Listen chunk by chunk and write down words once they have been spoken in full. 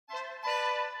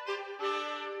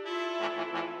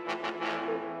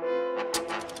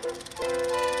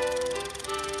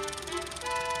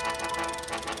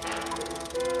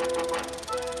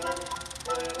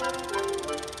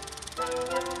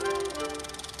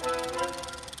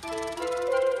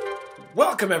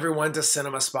Welcome everyone to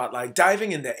Cinema Spotlight.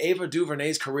 Diving into Ava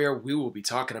DuVernay's career, we will be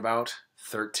talking about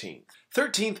 13th.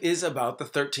 13th is about the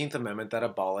 13th Amendment that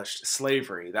abolished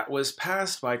slavery, that was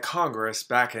passed by Congress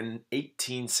back in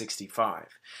 1865.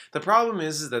 The problem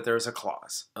is that there's a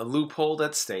clause, a loophole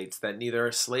that states that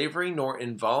neither slavery nor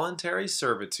involuntary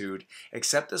servitude,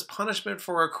 except as punishment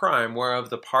for a crime whereof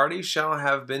the party shall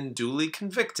have been duly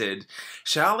convicted,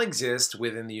 shall exist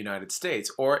within the United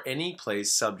States or any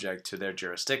place subject to their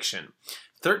jurisdiction.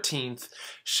 13th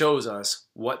shows us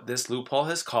what this loophole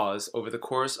has caused over the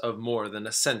course of more than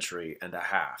a century and a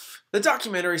half. The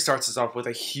documentary starts us off with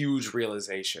a huge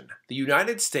realization. The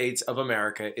United States of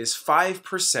America is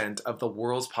 5% of the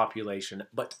world's population,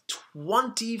 but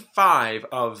 25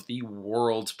 of the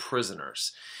world's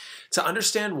prisoners. To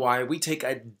understand why, we take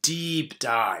a deep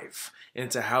dive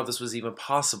into how this was even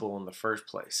possible in the first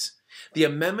place. The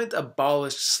amendment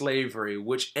abolished slavery,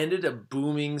 which ended a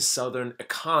booming Southern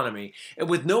economy, and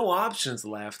with no options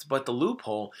left but the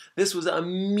loophole, this was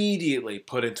immediately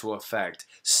put into effect,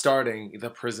 starting the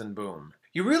prison boom.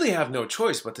 You really have no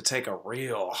choice but to take a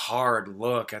real hard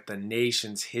look at the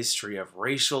nation's history of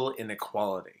racial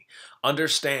inequality,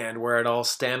 understand where it all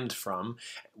stemmed from,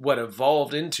 what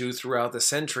evolved into throughout the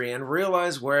century, and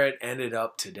realize where it ended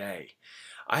up today.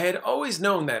 I had always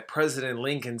known that President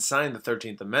Lincoln signed the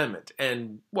 13th Amendment,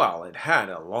 and while it had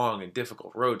a long and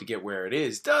difficult road to get where it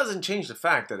is, doesn't change the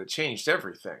fact that it changed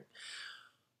everything.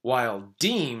 While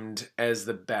deemed as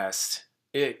the best,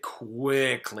 it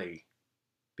quickly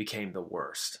became the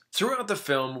worst. Throughout the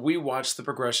film, we watched the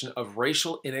progression of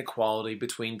racial inequality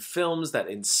between films that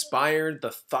inspired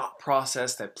the thought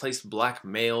process that placed black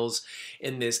males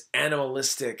in this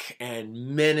animalistic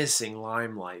and menacing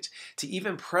limelight, to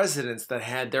even presidents that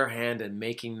had their hand in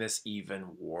making this even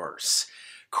worse.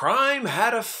 Crime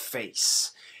had a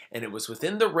face, and it was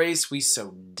within the race we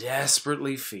so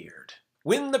desperately feared.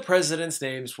 When the presidents'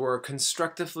 names were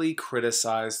constructively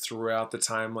criticized throughout the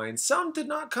timeline, some did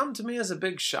not come to me as a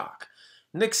big shock.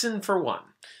 Nixon, for one.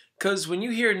 Because when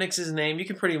you hear Nixon's name, you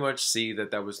can pretty much see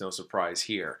that that was no surprise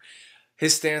here.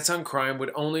 His stance on crime would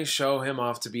only show him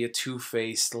off to be a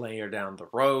two-faced layer down the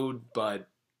road, but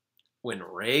when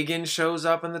Reagan shows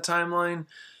up in the timeline,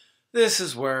 this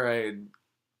is where I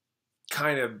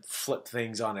kind of flip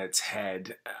things on its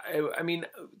head. I mean,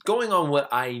 going on what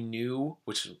I knew,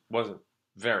 which wasn't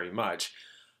very much,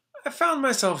 I found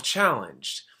myself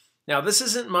challenged. Now, this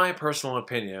isn't my personal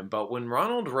opinion, but when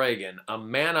Ronald Reagan, a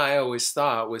man I always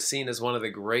thought was seen as one of the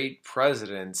great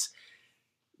presidents,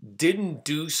 didn't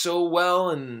do so well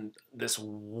in this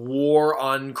war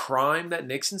on crime that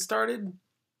Nixon started,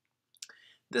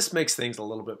 this makes things a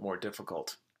little bit more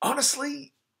difficult.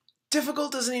 Honestly,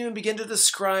 difficult doesn't even begin to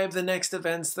describe the next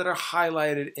events that are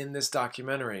highlighted in this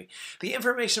documentary. The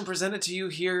information presented to you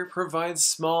here provides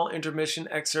small intermission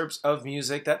excerpts of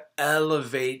music that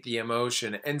elevate the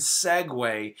emotion and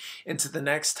segue into the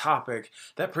next topic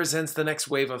that presents the next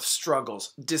wave of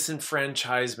struggles,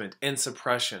 disenfranchisement, and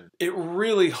suppression. It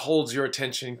really holds your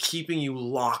attention, keeping you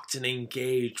locked and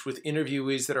engaged with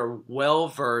interviewees that are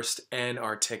well-versed and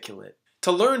articulate.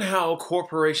 To learn how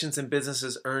corporations and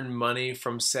businesses earn money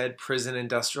from said prison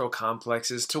industrial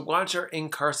complexes, to watch our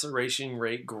incarceration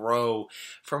rate grow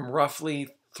from roughly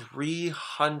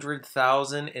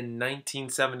 300,000 in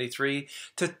 1973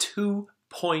 to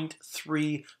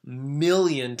 2.3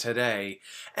 million today,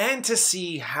 and to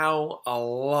see how a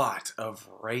lot of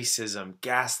racism,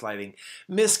 gaslighting,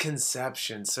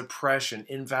 misconception, suppression,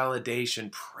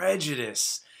 invalidation,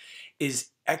 prejudice is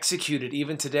executed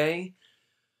even today,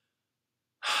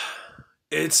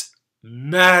 it's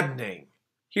maddening.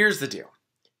 Here's the deal.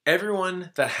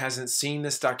 Everyone that hasn't seen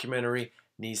this documentary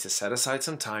needs to set aside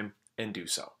some time and do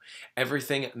so.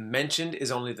 Everything mentioned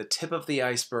is only the tip of the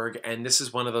iceberg, and this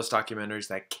is one of those documentaries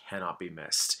that cannot be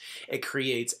missed. It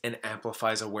creates and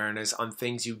amplifies awareness on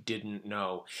things you didn't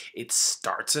know. It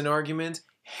starts an argument,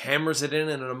 hammers it in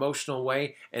an emotional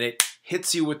way, and it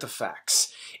hits you with the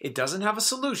facts. It doesn't have a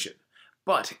solution,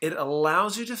 but it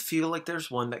allows you to feel like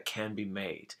there's one that can be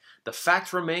made. The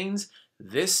fact remains,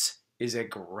 this is a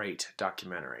great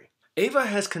documentary. Ava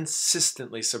has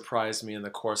consistently surprised me in the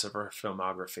course of her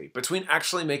filmography. Between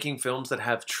actually making films that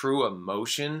have true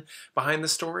emotion behind the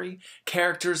story,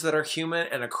 characters that are human,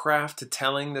 and a craft to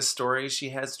telling the story, she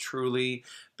has truly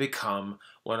become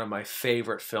one of my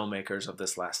favorite filmmakers of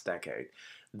this last decade.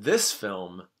 This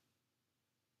film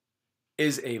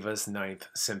is Ava's Ninth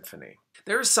Symphony.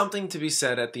 There is something to be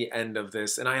said at the end of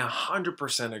this, and I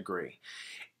 100% agree.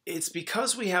 It's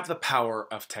because we have the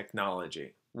power of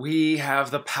technology. We have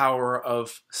the power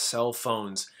of cell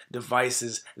phones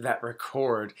devices that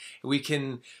record. We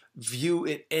can view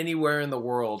it anywhere in the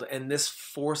world, and this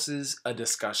forces a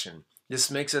discussion. This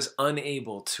makes us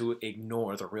unable to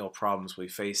ignore the real problems we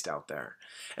faced out there.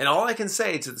 And all I can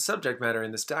say to the subject matter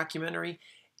in this documentary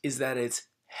is that it's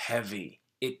heavy.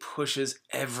 It pushes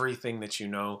everything that you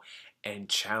know and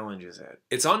challenges it.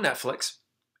 It's on Netflix.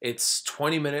 It's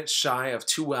 20 minutes shy of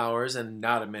 2 hours and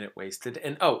not a minute wasted.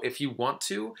 And oh, if you want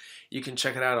to, you can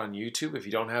check it out on YouTube. If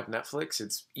you don't have Netflix,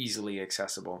 it's easily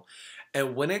accessible.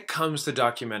 And when it comes to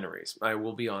documentaries, I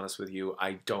will be honest with you,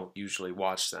 I don't usually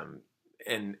watch them.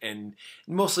 And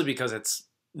mostly because it's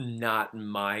not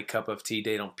my cup of tea.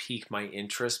 They don't pique my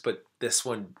interest, but this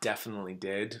one definitely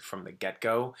did from the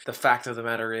get-go. The fact of the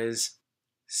matter is,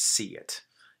 see it.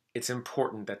 It's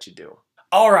important that you do.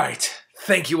 All right,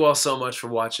 thank you all so much for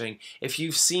watching. If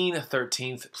you've seen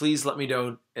 13th, please let me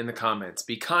know in the comments.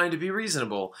 Be kind, be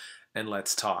reasonable, and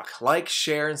let's talk. Like,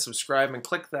 share, and subscribe, and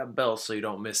click that bell so you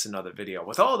don't miss another video.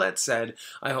 With all that said,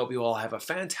 I hope you all have a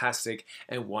fantastic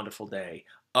and wonderful day.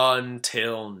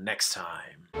 Until next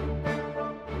time.